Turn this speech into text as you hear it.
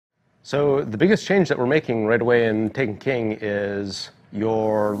So the biggest change that we're making right away in Taken King is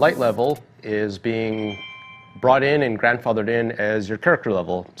your light level is being brought in and grandfathered in as your character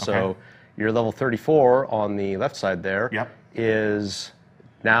level. Okay. So your level 34 on the left side there is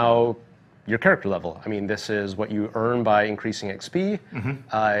now your character level. I mean, this is what you earn by increasing XP.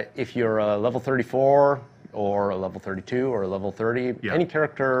 If you're a level 34 or a level 32 or a level 30, any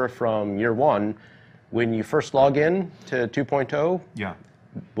character from year one, when you first log in to 2.0,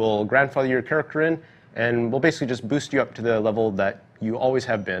 we'll grandfather your character in, and we'll basically just boost you up to the level that you always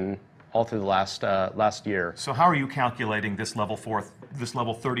have been all through the last year. So how are you calculating this level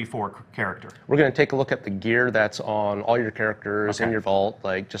 34 character? We're going to take a look at the gear that's on all your characters in your vault,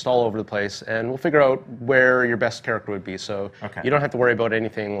 like just all over the place, and we'll figure out where your best character would be. So you don't have to worry about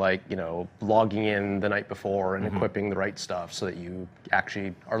anything like, you know, logging in the night before and equipping the right stuff so that you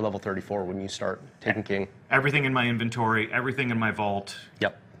actually are level 34 when you start Taken King. Everything in my inventory, everything in my vault.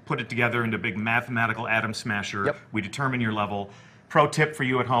 Put it together into a big mathematical atom smasher. We determine your level. Pro tip for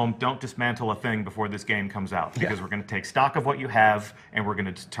you at home, don't dismantle a thing before this game comes out, because we're going to take stock of what you have and we're going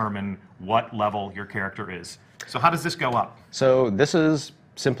to determine what level your character is. So how does this go up? So this is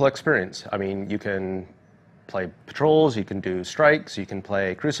simple experience. I mean, you can play patrols, you can do strikes, you can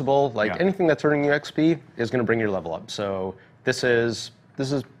play Crucible, like anything that's earning you XP is going to bring your level up. So this is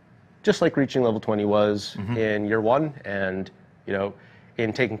just like reaching level 20 was in year one, and you know,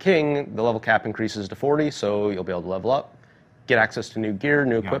 in Taken King, the level cap increases to 40, so you'll be able to level up, get access to new gear,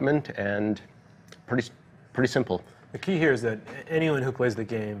 new equipment, and pretty simple. The key here is that anyone who plays the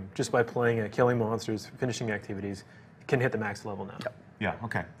game, just by playing it, killing monsters, finishing activities, can hit the max level now. Yeah,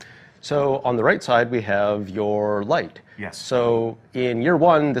 okay. So on the right side, we have your light. Yes. So in year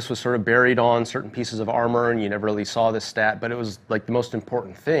one, this was sort of buried on certain pieces of armor, and you never really saw this stat, but it was like the most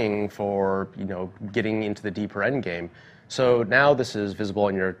important thing for, you know, getting into the deeper end game. So now this is visible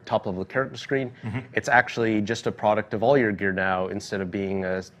on your top level character screen. It's actually just a product of all your gear now, instead of being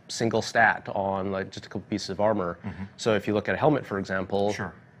a single stat on like just a couple pieces of armor. So if you look at a helmet, for example,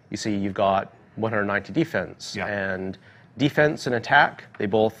 you see you've got 190 defense, and defense and attack, they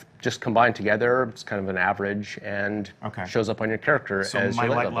both just combine together. It's kind of an average, and shows up on your character so as my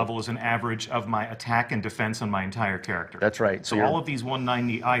your light level is an average of my attack and defense on my entire character. That's right. So all of these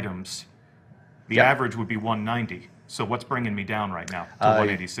 190 items, the average would be 190. So what's bringing me down right now to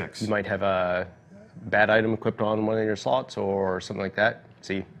 186? You might have a bad item equipped on one of your slots or something like that.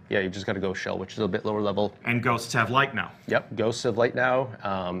 See, yeah, you just got to go shell, which is a bit lower level. And ghosts have light now. Yep, ghosts have light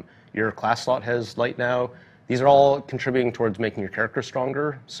now. Your class slot has light now. These are all contributing towards making your character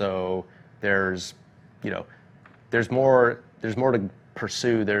stronger. So there's, you know, there's more to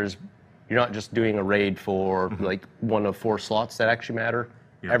pursue. You're not just doing a raid for like one of 4 slots that actually matter.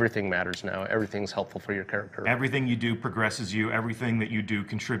 Everything matters now. Everything's helpful for your character. Everything you do progresses you. Everything that you do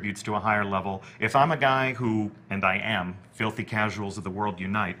contributes to a higher level. If I'm a guy who, and I am, filthy casuals of the world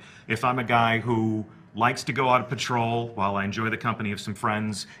unite, if I'm a guy who likes to go out of patrol while I enjoy the company of some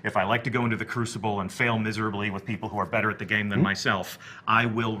friends, if I like to go into the Crucible and fail miserably with people who are better at the game than myself, I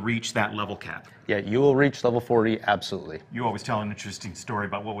will reach that level cap. Yeah, you will reach level 40, absolutely. You always tell an interesting story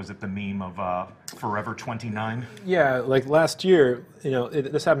about, what was it, the meme of Forever 29? Yeah, like last year, you know,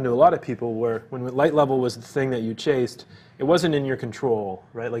 this happened to a lot of people where when light level was the thing that you chased, it wasn't in your control,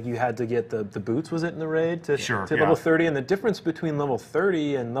 right? Like you had to get the boots, was it, in the raid to level 30? And the difference between level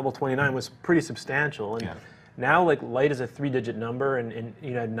 30 and level 29 was pretty substantial. And now, like, light is a 3-digit number, and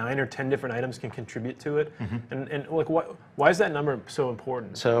you know, 9 or 10 different items can contribute to it. And like, why is that number so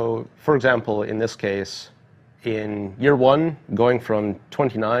important? So, for example, in this case, in year one, going from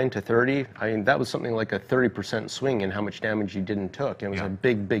 29 to 30, I mean, that was something like a 30% swing in how much damage you did and took. It was a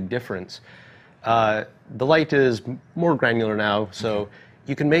big, big difference. The light is more granular now, so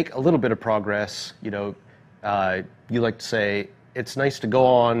you can make a little bit of progress. You know, you like to say it's nice to go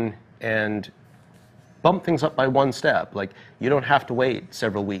on and bump things up by 1 step. Like, you don't have to wait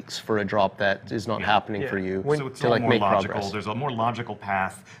several weeks for a drop that is not happening for you so it's to like make progress. There's a more logical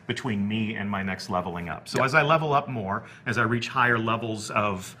path between me and my next leveling up. So as I level up more, as I reach higher levels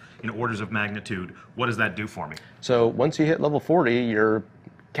of, you know, orders of magnitude, what does that do for me? So once you hit level 40, you're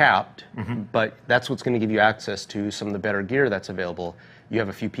capped, but that's what's going to give you access to some of the better gear that's available. You have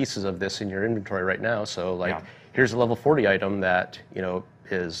a few pieces of this in your inventory right now, so like here's a level 40 item that, you know,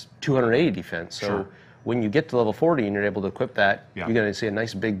 is 280 defense. So when you get to level 40 and you're able to equip that, you're going to see a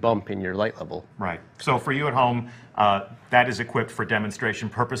nice big bump in your light level. Right. So for you at home, that is equipped for demonstration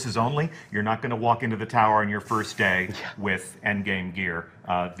purposes only. You're not going to walk into the tower on your first day with endgame gear.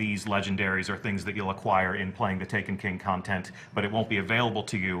 These legendaries are things that you'll acquire in playing the Taken King content, but it won't be available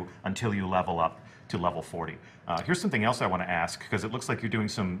to you until you level up. to level 40. Here's something else I want to ask, because it looks like you're doing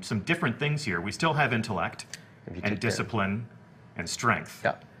some different things here. We still have intellect and discipline and strength.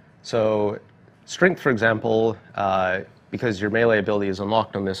 Yeah. So strength, for example, because your melee ability is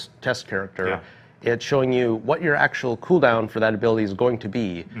unlocked on this test character, it's showing you what your actual cooldown for that ability is going to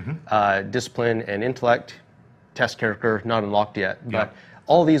be. Discipline and intellect, test character, not unlocked yet. But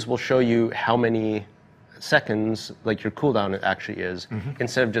all these will show you how many seconds, like your cooldown actually is,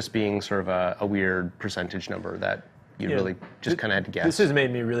 instead of just being sort of a weird percentage number that you really just kind of had to guess. This has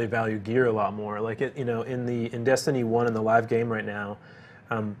made me really value gear a lot more. Like in Destiny 1 in the live game right now,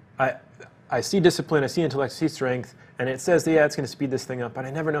 I see discipline, I see intellect, I see strength, and it says, yeah, it's going to speed this thing up, but I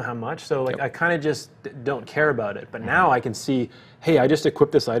never know how much, so like I kind of just don't care about it. But now I can see, hey, I just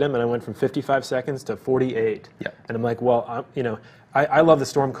equipped this item, and I went from 55 seconds to 48. And I'm like, well, I love the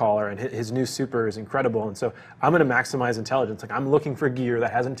Stormcaller, and his new super is incredible, and so I'm going to maximize intelligence. Like I'm looking for gear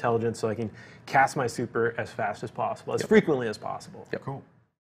that has intelligence so I can cast my super as fast as possible, as frequently as possible. Cool.